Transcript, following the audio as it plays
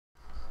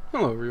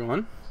Hello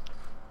everyone,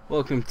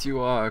 welcome to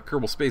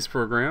Kerbal Space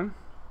Program.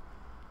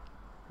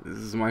 This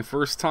is my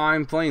first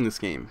time playing this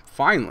game,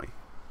 finally.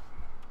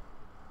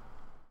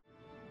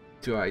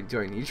 Do I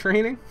need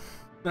training?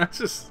 That's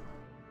just...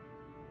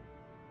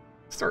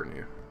 Start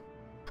new.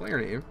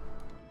 Player name.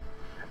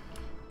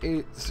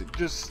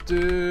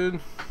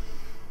 HCJustin.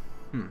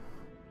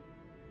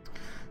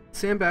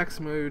 Sandbox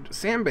mode.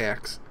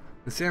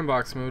 In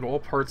sandbox mode, all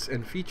parts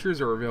and features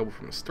are available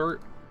from the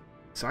start.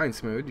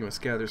 Science mode, you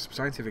must gather some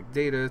scientific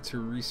data to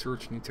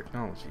research new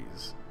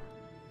technologies.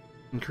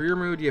 In career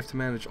mode, you have to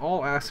manage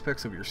all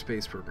aspects of your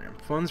space program.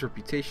 Funds,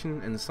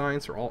 reputation, and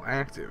science are all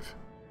active.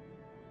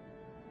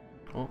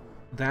 Well,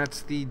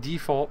 that's the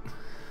default.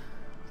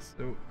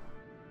 So,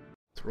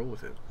 let's roll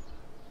with it.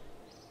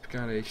 We've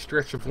got a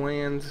stretch of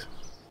land,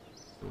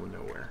 middle of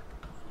nowhere.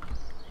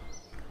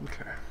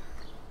 Okay.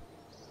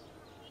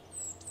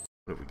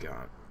 What have we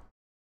got?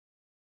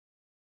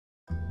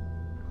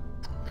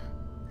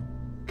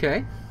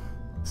 Okay,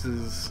 this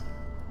is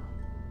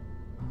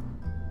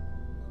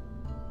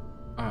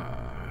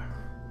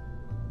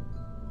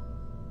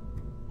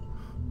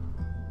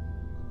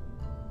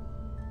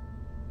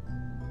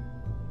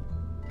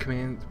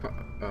command.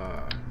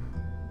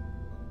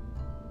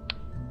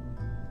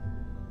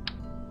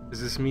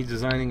 Is this me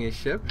designing a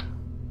ship?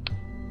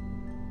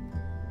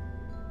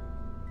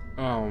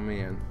 Oh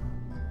man.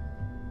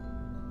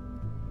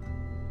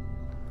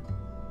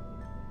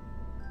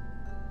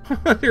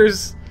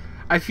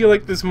 I feel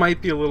like this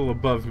might be a little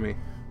above me.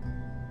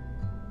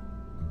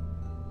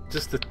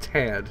 Just a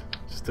tad.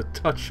 Just a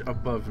touch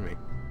above me.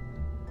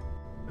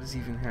 What is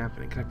even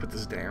happening? Can I put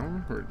this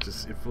down? Or it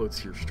floats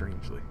here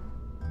strangely?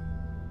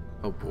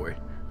 Oh boy.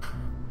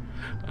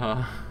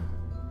 Oh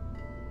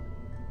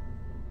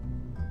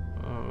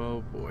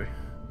boy.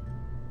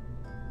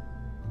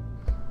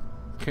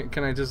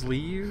 Can I just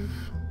leave?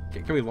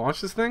 Can we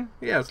launch this thing?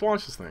 Yeah, let's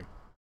launch this thing.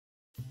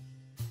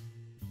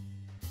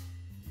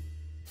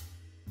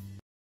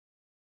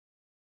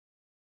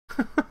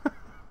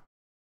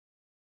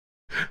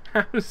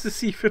 How does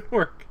this even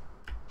work?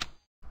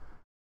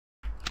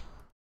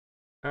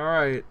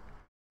 Alright.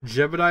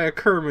 Jebediah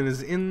Kerman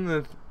is in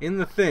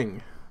the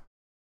thing.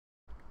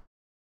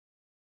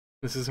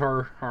 This is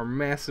our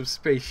massive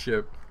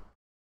spaceship.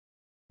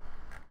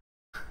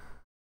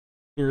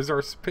 Here's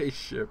our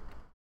spaceship.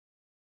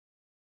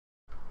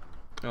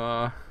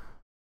 Can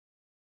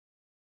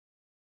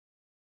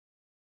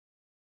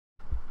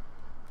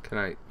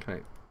I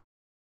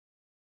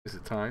is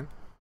it time?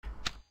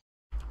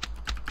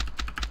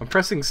 I'm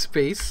pressing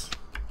space,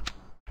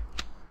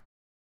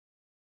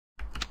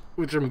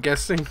 which I'm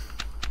guessing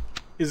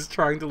is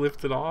trying to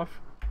lift it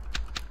off.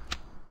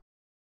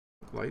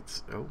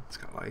 Lights. Oh, it's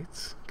got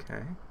lights.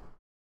 Okay.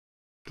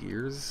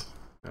 Gears.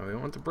 No, we don't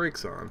want the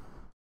brakes on.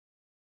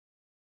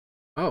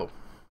 Oh.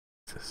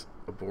 Is this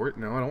abort?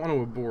 No, I don't want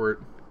to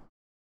abort.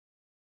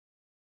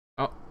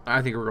 Oh,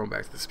 I think we're going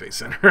back to the Space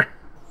Center.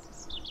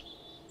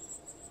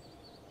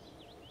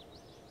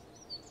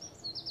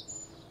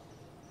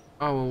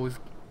 Oh, well, we've...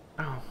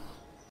 Oh.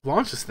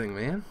 Launch this thing,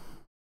 man.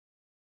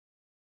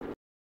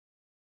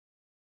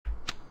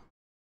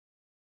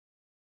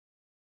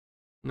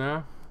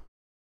 No?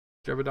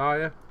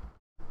 Jebediah?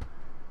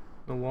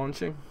 No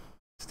launching?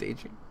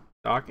 Staging?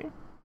 Docking?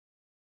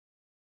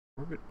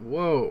 Orbit?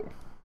 Whoa.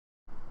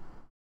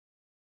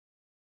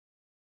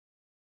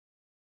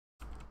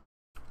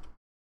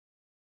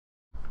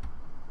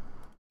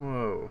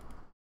 Whoa.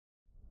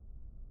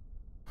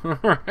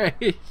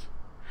 Alright.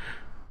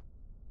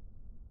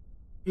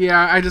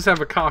 Yeah, I just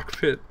have a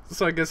cockpit,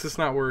 so I guess it's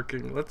not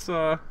working. Let's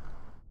you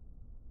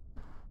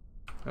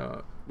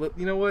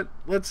know what?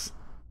 Let's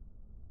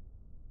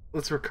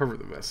recover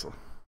the vessel.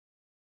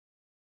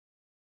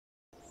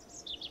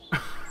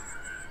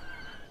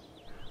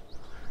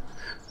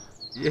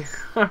 Yeah,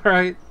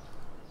 alright.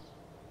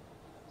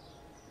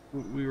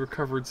 We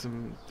recovered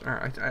some...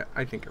 Alright,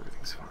 I think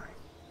everything's fine.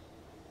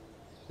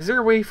 Is there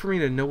a way for me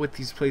to know what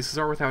these places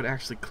are without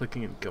actually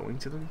clicking and going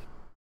to them?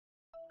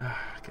 I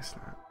guess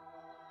not.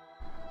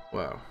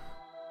 Wow.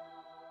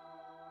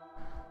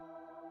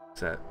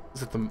 Is that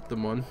the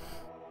one?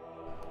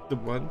 The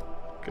one?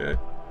 Okay.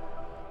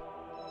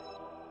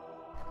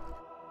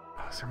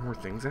 Oh, is there more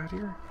things out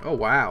here? Oh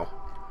wow.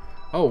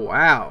 Oh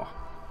wow.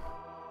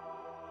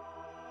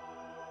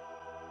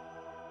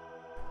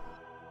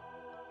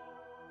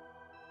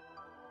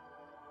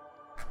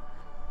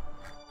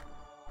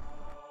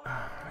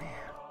 Oh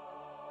man.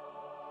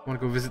 I want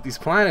to go visit these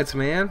planets,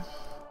 man.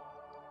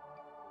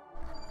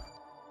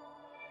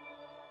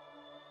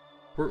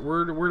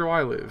 Where do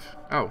I live?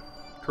 Oh,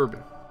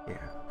 Kerbin.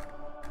 Yeah.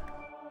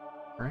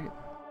 Right?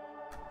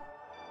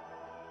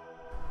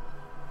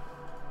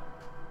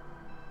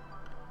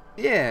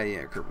 Yeah,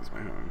 Kerbin's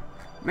my home.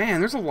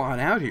 Man, there's a lot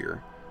out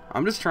here.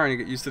 I'm just trying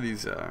to get used to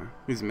these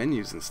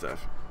menus and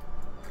stuff.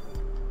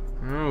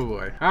 Oh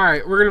boy.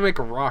 Alright, we're gonna make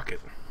a rocket.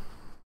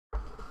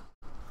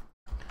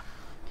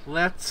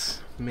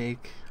 Let's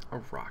make a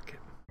rocket.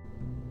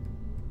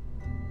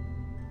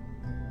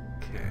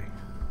 Okay.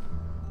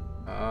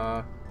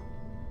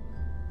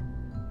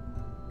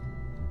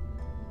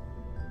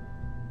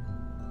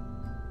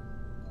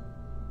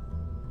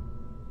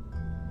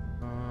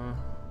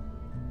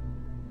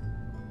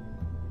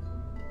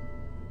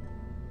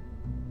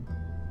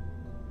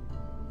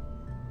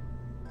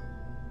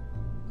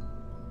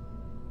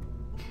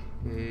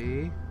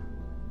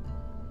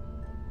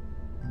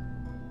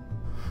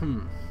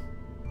 Hmm.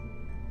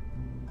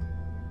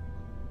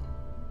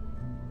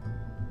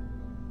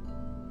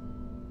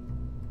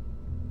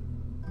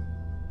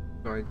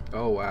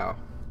 Oh wow.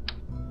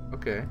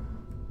 Okay.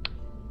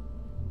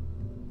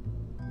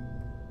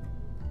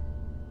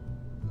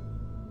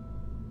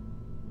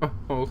 Oh,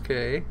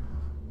 okay.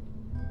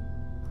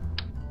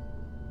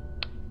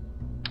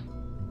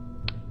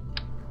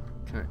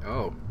 Can I?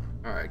 Oh,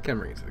 all right. Can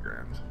bring it to the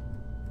ground,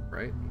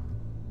 right?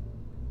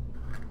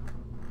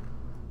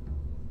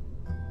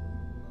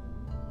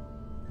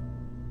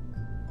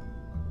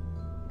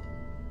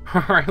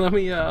 All right. Let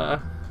me.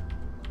 Oh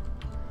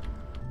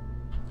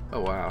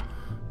wow.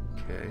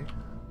 Okay.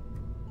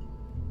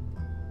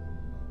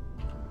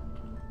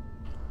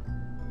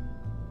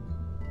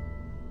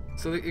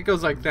 So it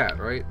goes like that,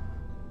 right?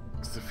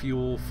 The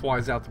fuel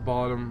flies out the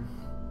bottom.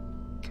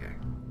 Okay.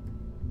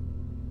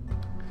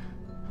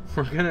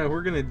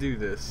 We're gonna do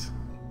this.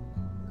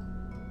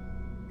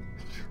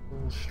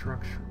 Control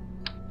structure.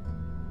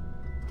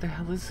 What the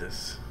hell is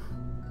this?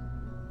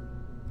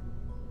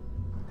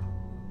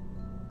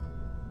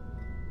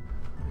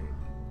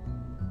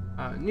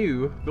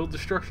 New. Build the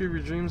structure of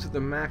your dreams with the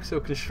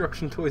Maxo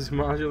Construction Toys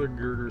modular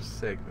girder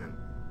segment.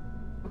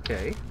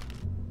 Okay.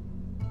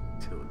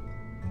 Utility.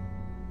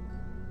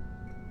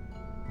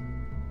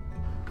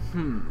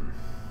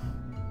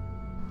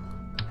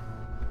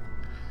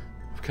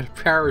 I've got a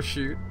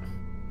parachute.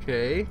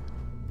 Okay.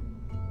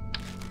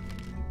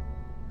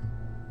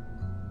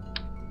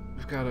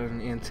 We've got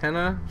an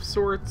antenna of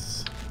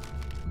sorts.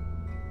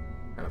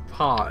 And a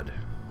pod.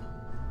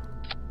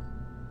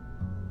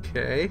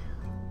 Okay.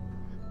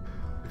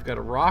 We've got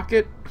a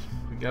rocket.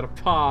 We've got a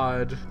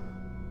pod.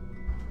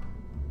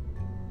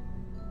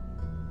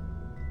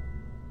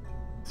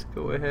 Let's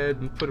go ahead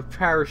and put a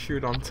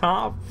parachute on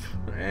top.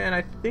 And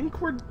I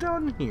think we're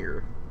done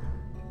here.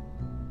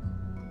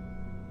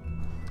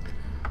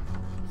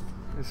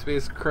 The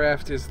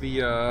spacecraft is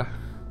the,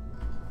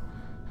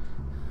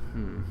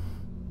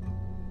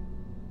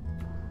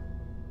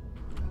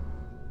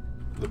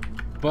 The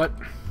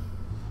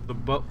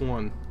butt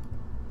one.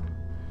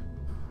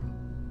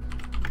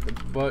 The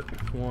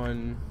butt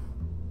one.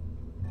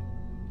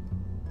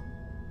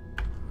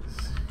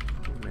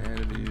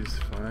 Humanity's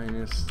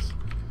finest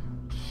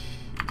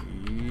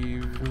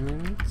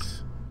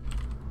achievement.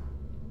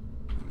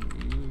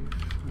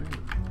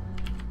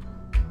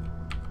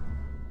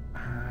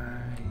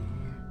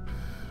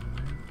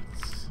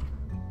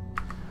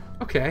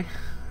 Okay.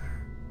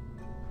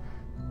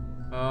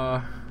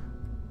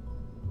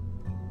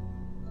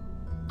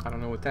 I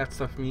don't know what that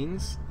stuff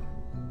means.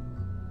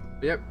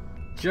 Yep.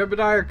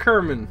 Jebediah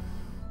Kerman.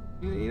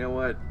 You know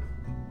what?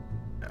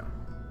 No.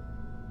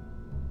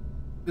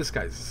 This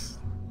guy's...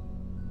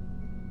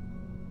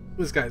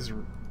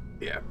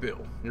 Yeah,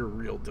 Bill. You're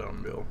real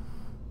dumb, Bill.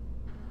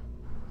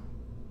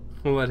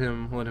 We'll let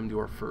him do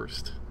our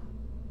first.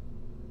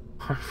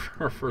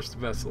 Our first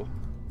vessel.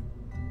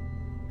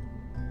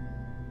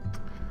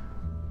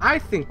 I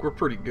think we're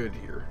pretty good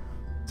here.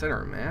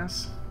 Center of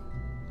mass?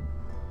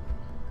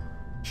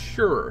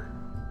 Sure.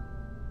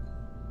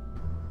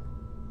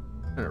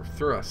 Center of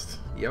thrust.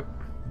 Yep.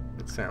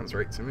 That sounds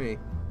right to me.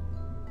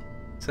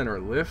 Center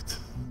of lift.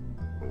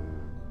 Oh.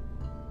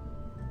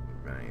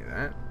 Any of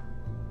that.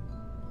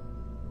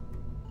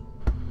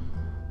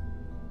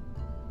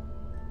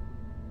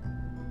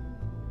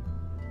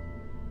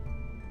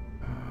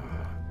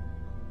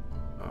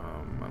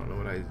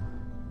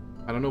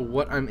 I don't know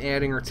what I'm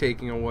adding or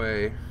taking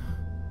away.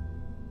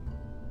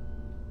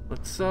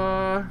 Let's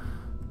let's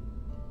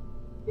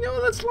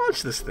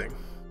launch this thing.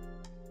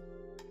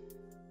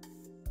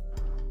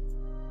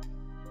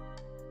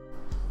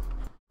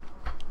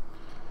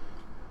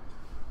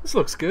 This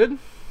looks good,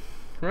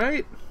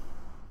 right?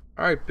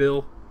 Alright,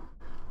 Bill.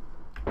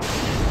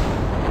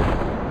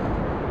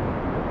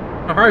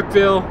 Alright,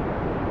 Bill.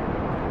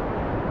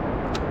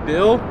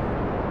 Bill?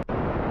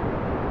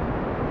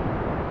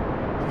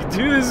 You can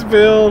do this,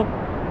 Bill.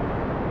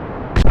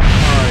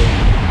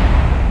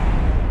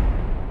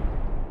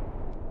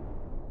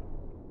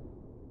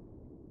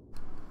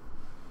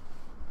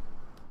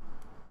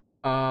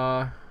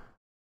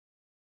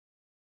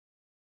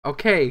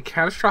 Okay,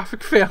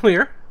 catastrophic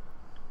failure.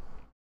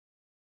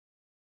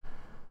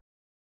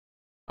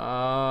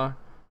 The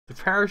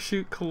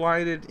parachute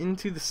collided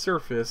into the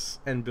surface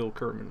and Bill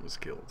Kerman was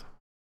killed.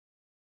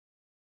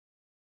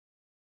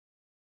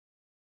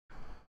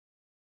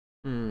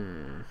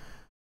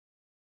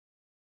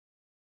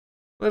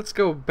 Let's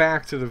go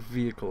back to the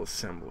vehicle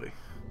assembly.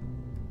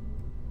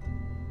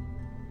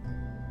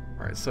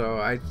 Alright, so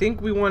I think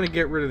we want to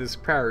get rid of this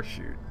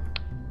parachute.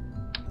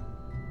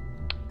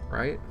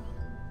 Right?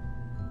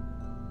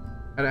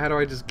 How do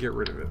I just get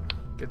rid of it?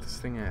 Get this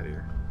thing out of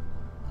here.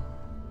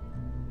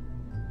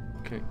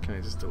 Can I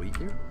just delete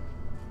you?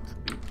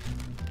 Delete.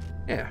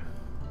 Yeah.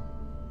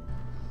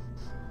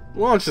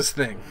 Launch this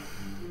thing.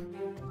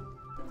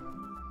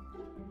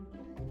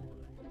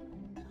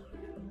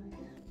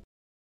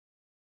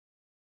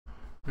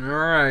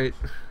 Alright.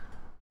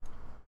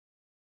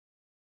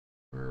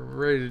 We're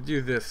ready to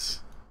do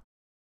this.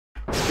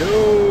 Let's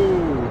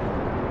go!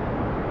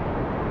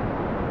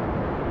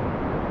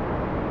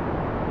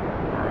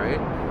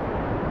 Alright.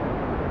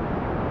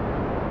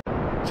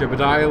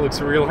 Jebediah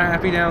looks real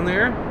happy down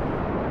there.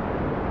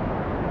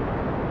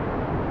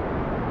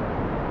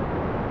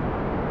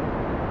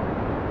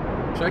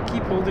 Should I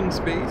keep holding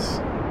space?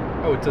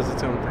 Oh, it does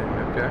its own thing,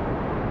 okay.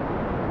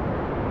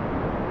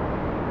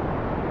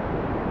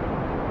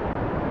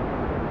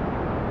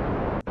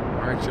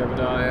 Alright,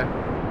 Jebediah.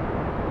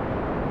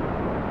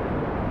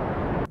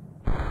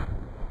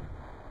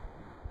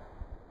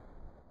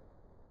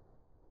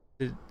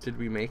 Did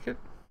we make it?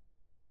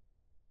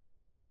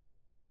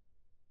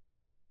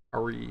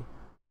 Are we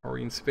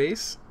in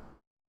space?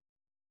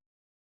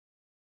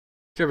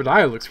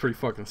 Jebediah looks pretty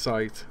fucking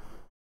psyched.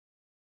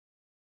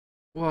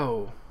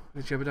 Whoa,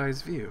 the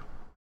Jebediah's view.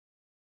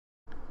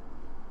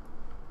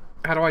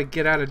 How do I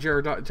get out of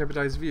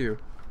Jebediah's view?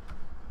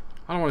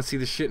 I don't want to see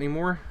this shit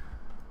anymore.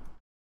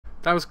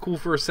 That was cool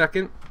for a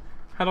second.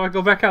 How do I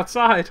go back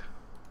outside?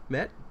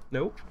 Met?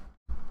 Nope.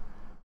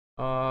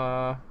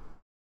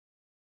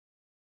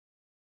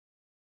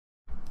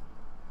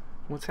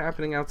 What's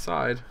happening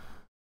outside?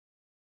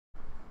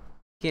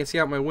 Can't see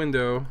out my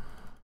window.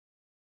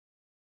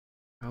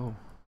 Oh.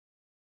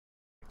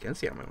 I can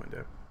see out my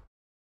window.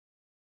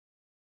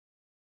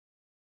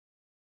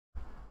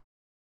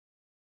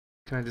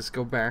 Can I just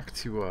go back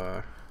to,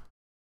 oh.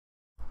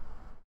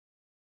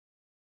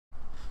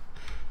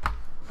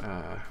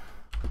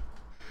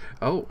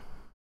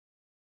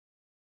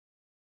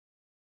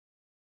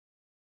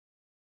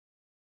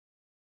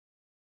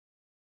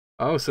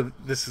 Oh, so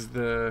this is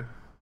the...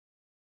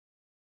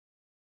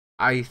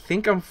 I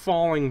think I'm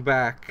falling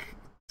back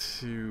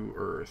to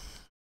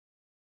Earth.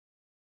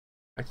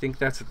 I think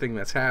that's the thing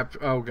that's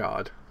happened. Oh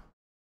god.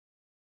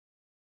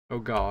 Oh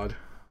god.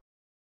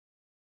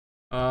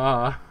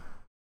 Alright.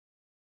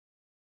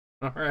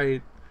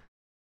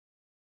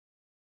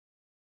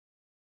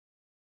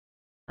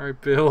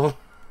 Alright, Bill.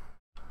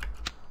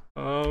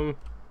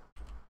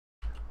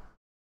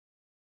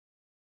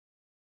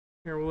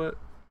 Here, we'll let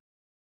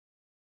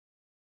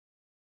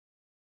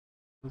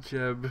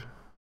Jeb.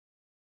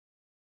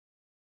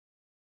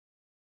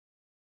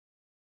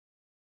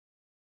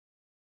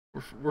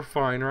 We're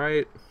fine,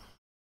 right?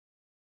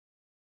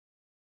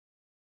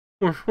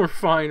 We're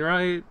fine,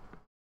 right?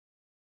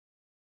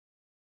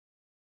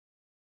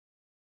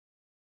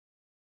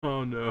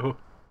 Oh no.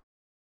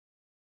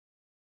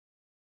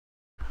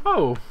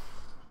 Oh.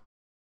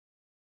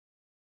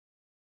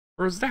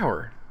 Rose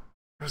Dower.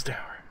 Rose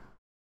Dower.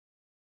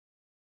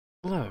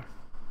 Hello.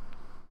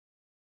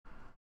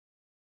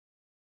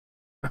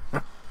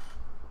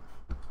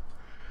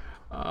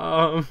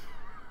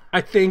 I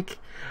think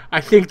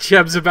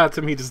Jeb's about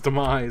to meet his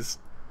demise.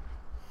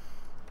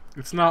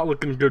 It's not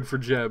looking good for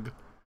Jeb.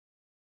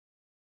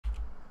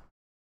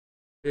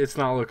 It's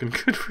not looking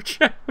good for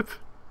Jeb.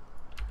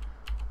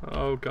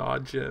 Oh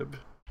god, Jeb.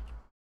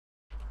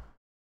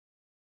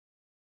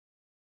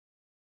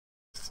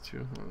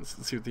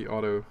 Let's see what the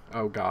auto...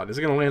 Oh god, is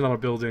it gonna land on a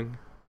building?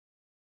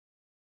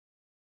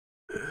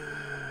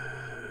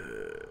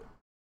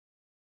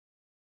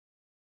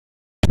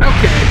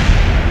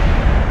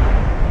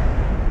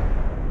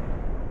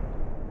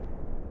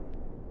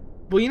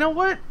 Well, you know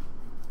what?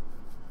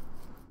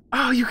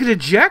 Oh, you could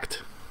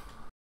eject?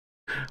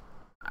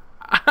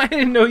 I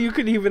didn't know you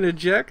could even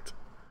eject.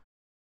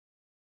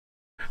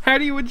 How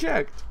do you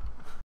eject?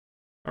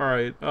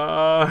 Alright,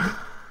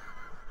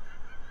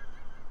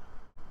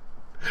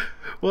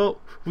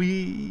 well,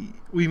 we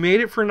made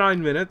it for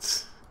 9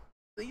 minutes.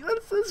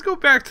 Let's go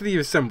back to the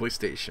assembly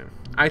station.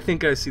 I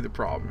think I see the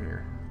problem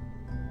here.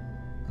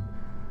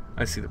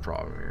 I see the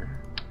problem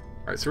here.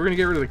 Alright, so we're gonna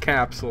get rid of the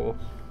capsule.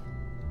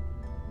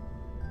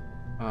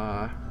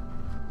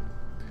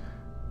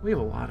 We have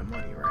a lot of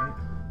money, right?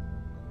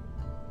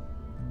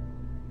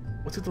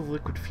 What's with the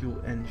liquid fuel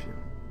engine?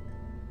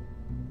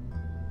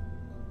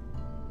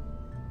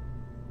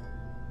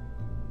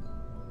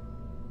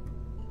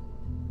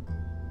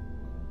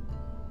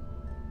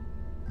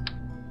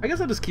 I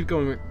guess I'll just keep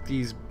going with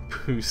these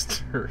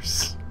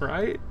boosters,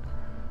 right?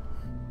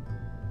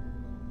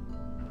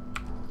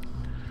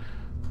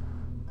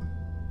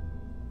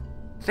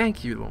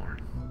 Thank you,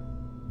 Lauren.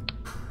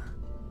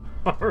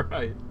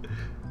 Alright.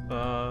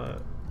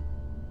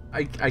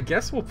 I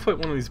guess we'll put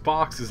one of these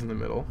boxes in the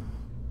middle.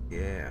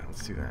 Yeah,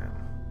 let's do that.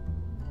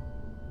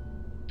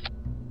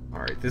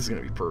 Alright, this is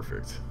gonna be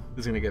perfect.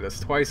 This is gonna get us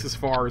twice as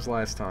far as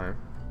last time.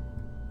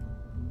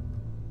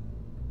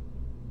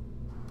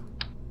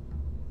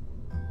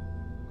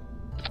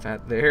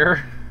 That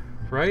there,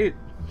 right?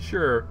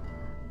 Sure.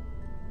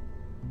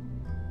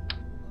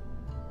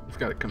 We've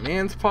got a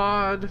command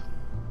pod.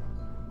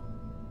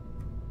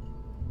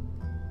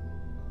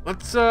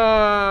 Let's go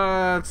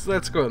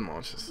ahead and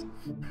launch this.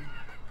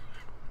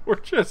 We're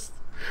just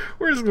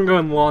gonna go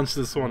and launch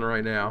this one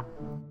right now.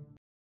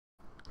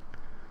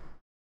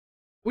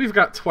 We've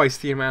got twice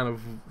the amount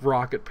of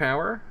rocket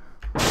power.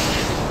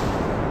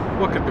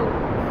 What could go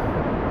wrong?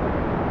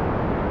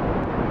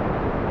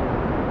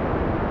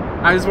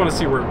 I just want to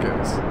see where it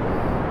goes.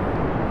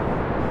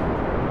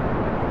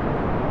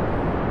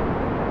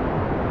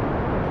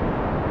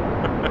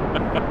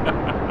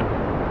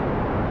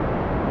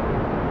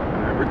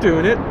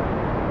 doing it.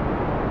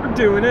 We're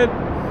doing it.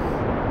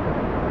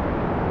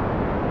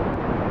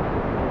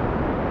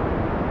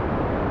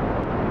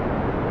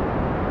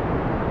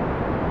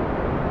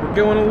 We're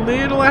going a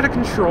little out of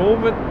control,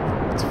 but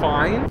it's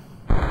fine.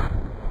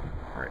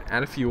 Alright,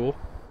 out of fuel.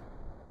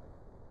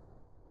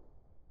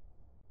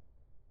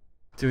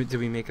 Did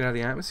we make it out of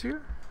the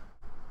atmosphere?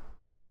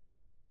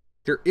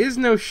 There is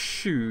no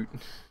chute.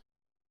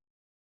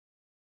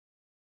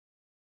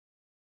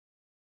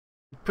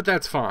 But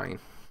that's fine.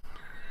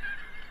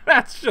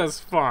 That's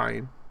just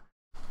fine.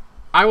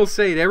 I will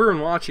say to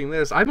everyone watching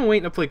this, I've been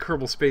waiting to play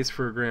Kerbal Space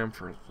Program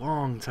for a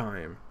long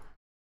time.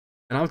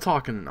 And I'm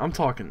talking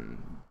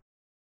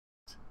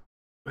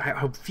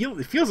it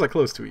feels like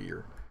close to a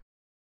year.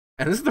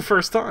 And this is the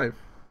first time.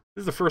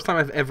 This is the first time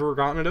I've ever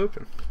gotten it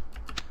open.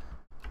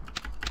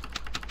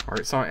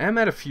 Alright, so I am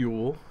out of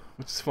fuel,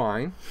 which is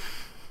fine.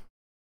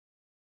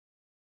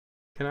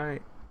 Can I...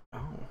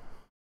 Oh.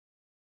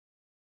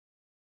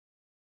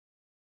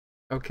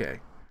 Okay.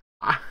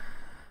 I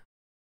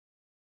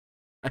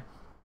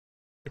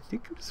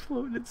think I'm just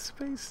floating in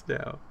space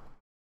now.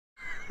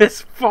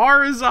 As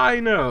far as I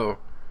know.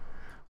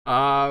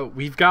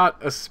 We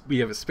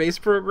have a space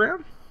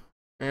program.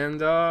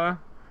 And I'm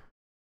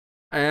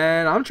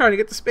trying to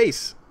get to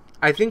space.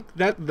 I think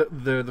that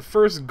the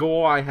first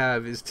goal I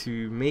have is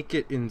to make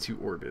it into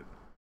orbit.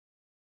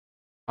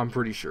 I'm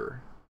pretty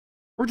sure.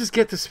 Or just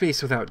get to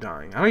space without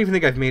dying. I don't even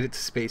think I've made it to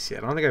space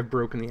yet. I don't think I've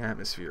broken the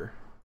atmosphere.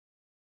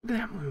 Look at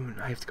that moon.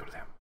 I have to go to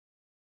that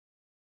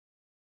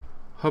one.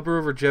 Hover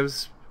over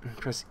Jev's and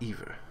press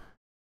Eva.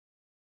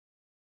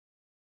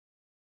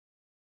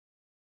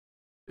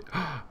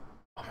 Oh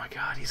my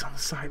god, he's on the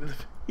side of the...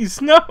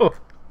 He's... No!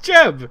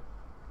 Jeb!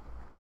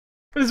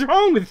 What is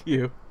wrong with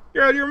you?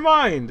 You're out of your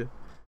mind!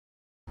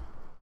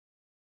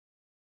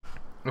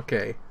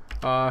 Okay.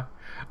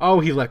 Oh,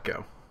 he let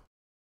go.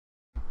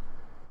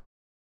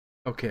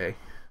 Okay.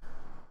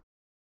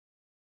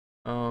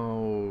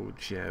 Oh,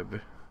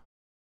 Jeb.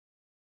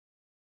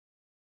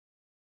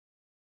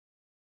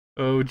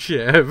 Oh,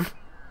 Jeb.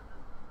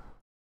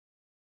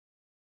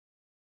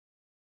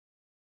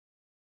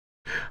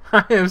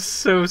 I am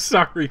so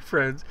sorry,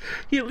 friends.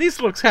 He at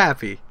least looks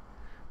happy.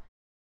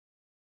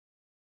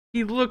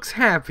 He looks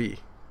happy.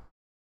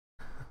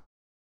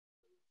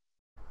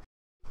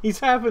 He's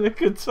having a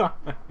good time.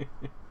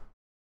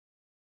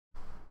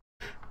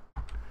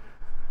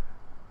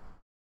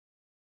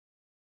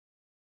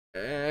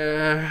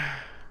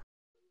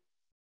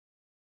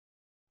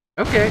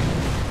 Okay.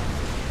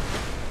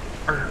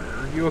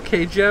 Are you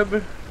okay,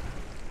 Jeb?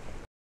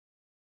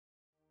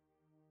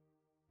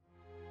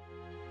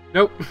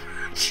 Nope.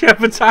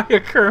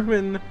 Jebediah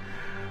Kerman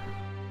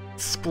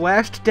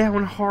splashed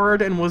down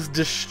hard and was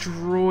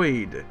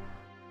destroyed.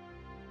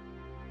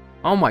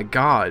 Oh my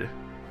god.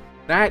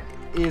 That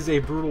is a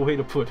brutal way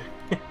to put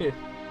it.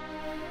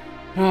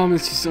 Oh, I'll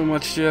miss you so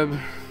much, Jeb.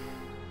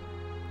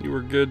 You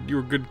were good. You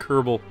were good,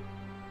 Kerbal.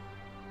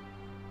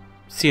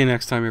 See you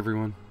next time,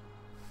 everyone.